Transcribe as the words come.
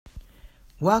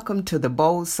Welcome to the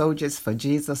Bold Soldiers for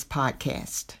Jesus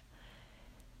podcast.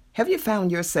 Have you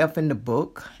found yourself in the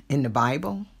book, in the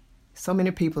Bible? So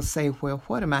many people say, well,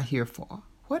 what am I here for?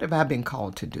 What have I been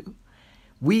called to do?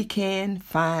 We can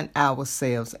find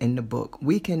ourselves in the book.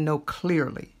 We can know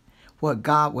clearly what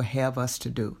God will have us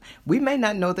to do. We may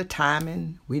not know the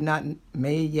timing. We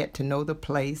may yet to know the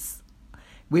place.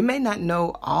 We may not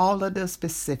know all of the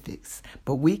specifics,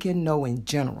 but we can know in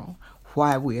general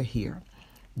why we're here.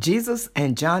 Jesus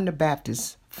and John the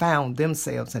Baptist found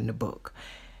themselves in the book.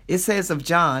 It says of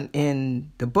John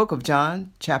in the book of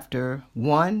John, chapter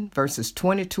 1, verses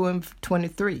 22 and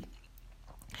 23.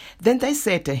 Then they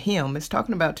said to him, it's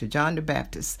talking about to John the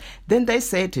Baptist. Then they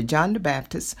said to John the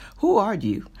Baptist, who are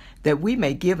you, that we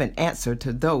may give an answer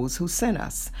to those who sent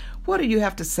us? What do you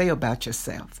have to say about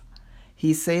yourself?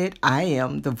 He said, I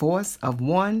am the voice of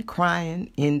one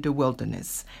crying in the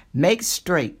wilderness, make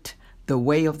straight the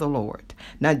way of the Lord.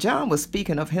 Now John was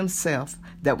speaking of himself,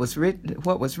 that was written,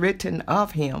 what was written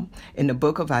of him in the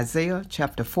book of Isaiah,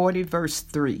 chapter 40, verse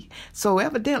 3. So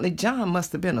evidently John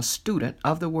must have been a student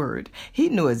of the word. He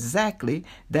knew exactly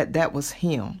that was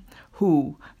him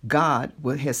who God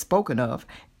has spoken of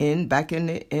back in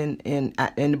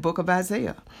the book of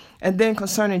Isaiah. And then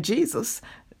concerning Jesus,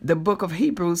 the book of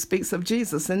Hebrews speaks of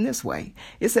Jesus in this way.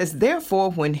 It says, therefore,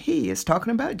 when he is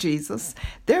talking about Jesus,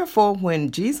 therefore,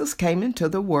 when Jesus came into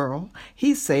the world,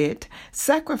 he said,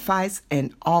 sacrifice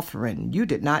and offering you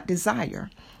did not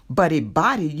desire, but a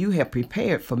body you have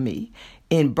prepared for me.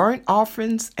 In burnt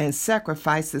offerings and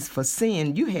sacrifices for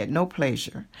sin you had no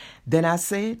pleasure. Then I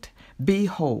said,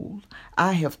 behold,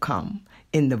 I have come.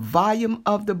 In the volume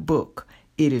of the book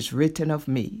it is written of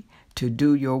me to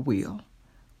do your will,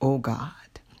 O God.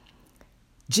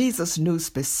 Jesus knew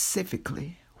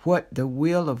specifically what the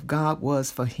will of God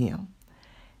was for him.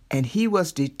 And he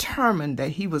was determined that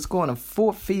he was going to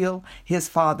fulfill his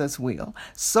Father's will.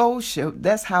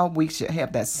 That's how we should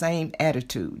have that same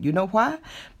attitude. You know why?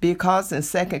 Because in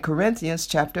 2 Corinthians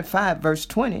chapter 5, verse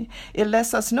 20, it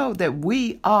lets us know that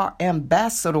we are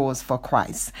ambassadors for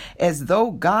Christ, as though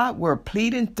God were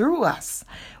pleading through us.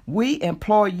 We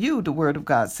implore you, the word of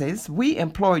God says, we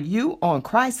implore you on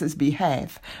Christ's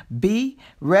behalf, be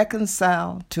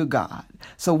reconciled to God.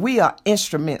 So we are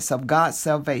instruments of God's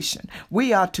salvation.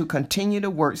 We are to continue the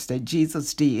works that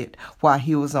Jesus did while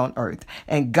he was on earth.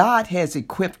 And God has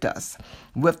equipped us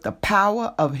with the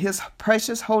power of his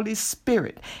precious Holy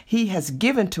Spirit. He has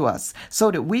given to us so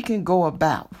that we can go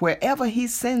about wherever he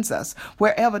sends us,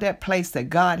 wherever that place that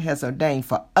God has ordained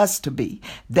for us to be.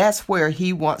 That's where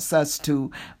he wants us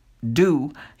to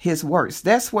do his works.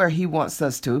 That's where he wants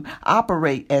us to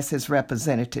operate as his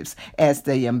representatives, as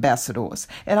the ambassadors.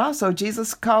 And also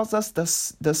Jesus calls us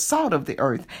the salt of the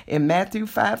earth in Matthew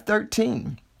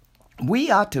 5:13.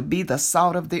 We are to be the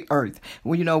salt of the earth.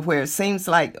 Where it seems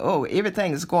like,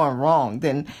 everything is going wrong.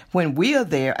 Then when we are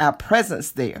there, our presence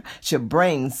there should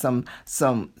bring some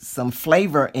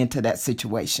flavor into that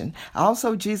situation.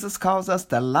 Also, Jesus calls us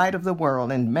the light of the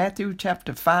world in Matthew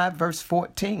chapter 5, verse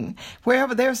 14.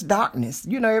 Wherever there's darkness,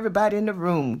 everybody in the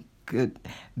room could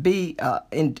be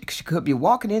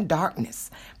walking in darkness.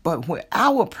 But when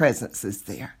our presence is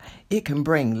there, it can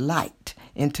bring light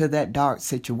into that dark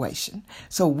situation.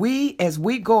 So as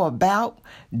we go about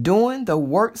doing the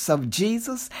works of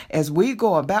Jesus, as we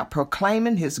go about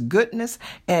proclaiming his goodness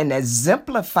and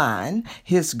exemplifying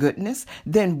his goodness,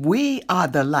 then we are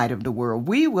the light of the world.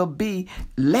 We will be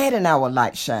letting our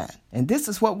light shine. And this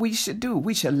is what we should do.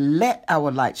 We should let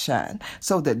our light shine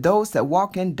so that those that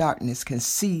walk in darkness can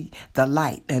see the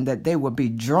light and that they will be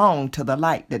drawn to the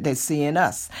light that they see in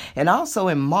us. And also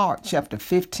in Mark chapter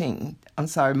 16,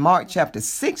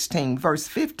 verse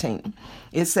 15,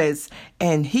 it says,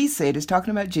 and he said, it's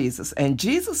talking about Jesus, and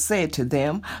Jesus said to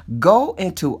them, go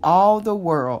into all the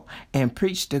world and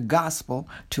preach the gospel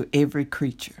to every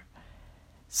creature.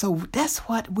 So that's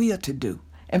what we are to do.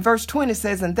 And verse 20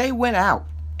 says, and they went out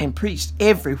and preached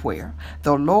everywhere,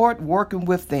 the Lord working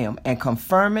with them and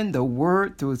confirming the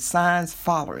word through signs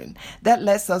following. That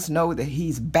lets us know that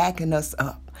he's backing us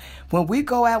up. When we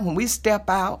go out, when we step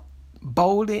out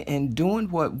boldly and doing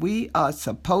what we are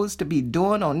supposed to be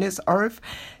doing on this earth,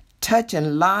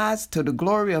 touching lives to the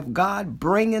glory of God,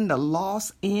 bringing the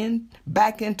lost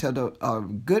back into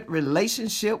the good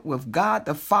relationship with God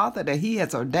the Father that he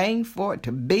has ordained for it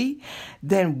to be,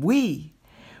 then we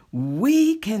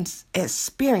can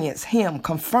experience him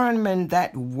confirming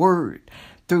that word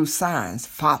through signs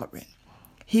following.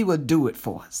 He will do it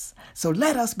for us. So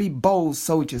let us be bold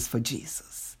soldiers for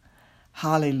Jesus.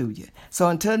 Hallelujah. So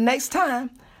until next time,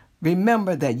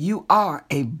 remember that you are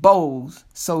a bold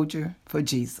soldier for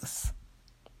Jesus.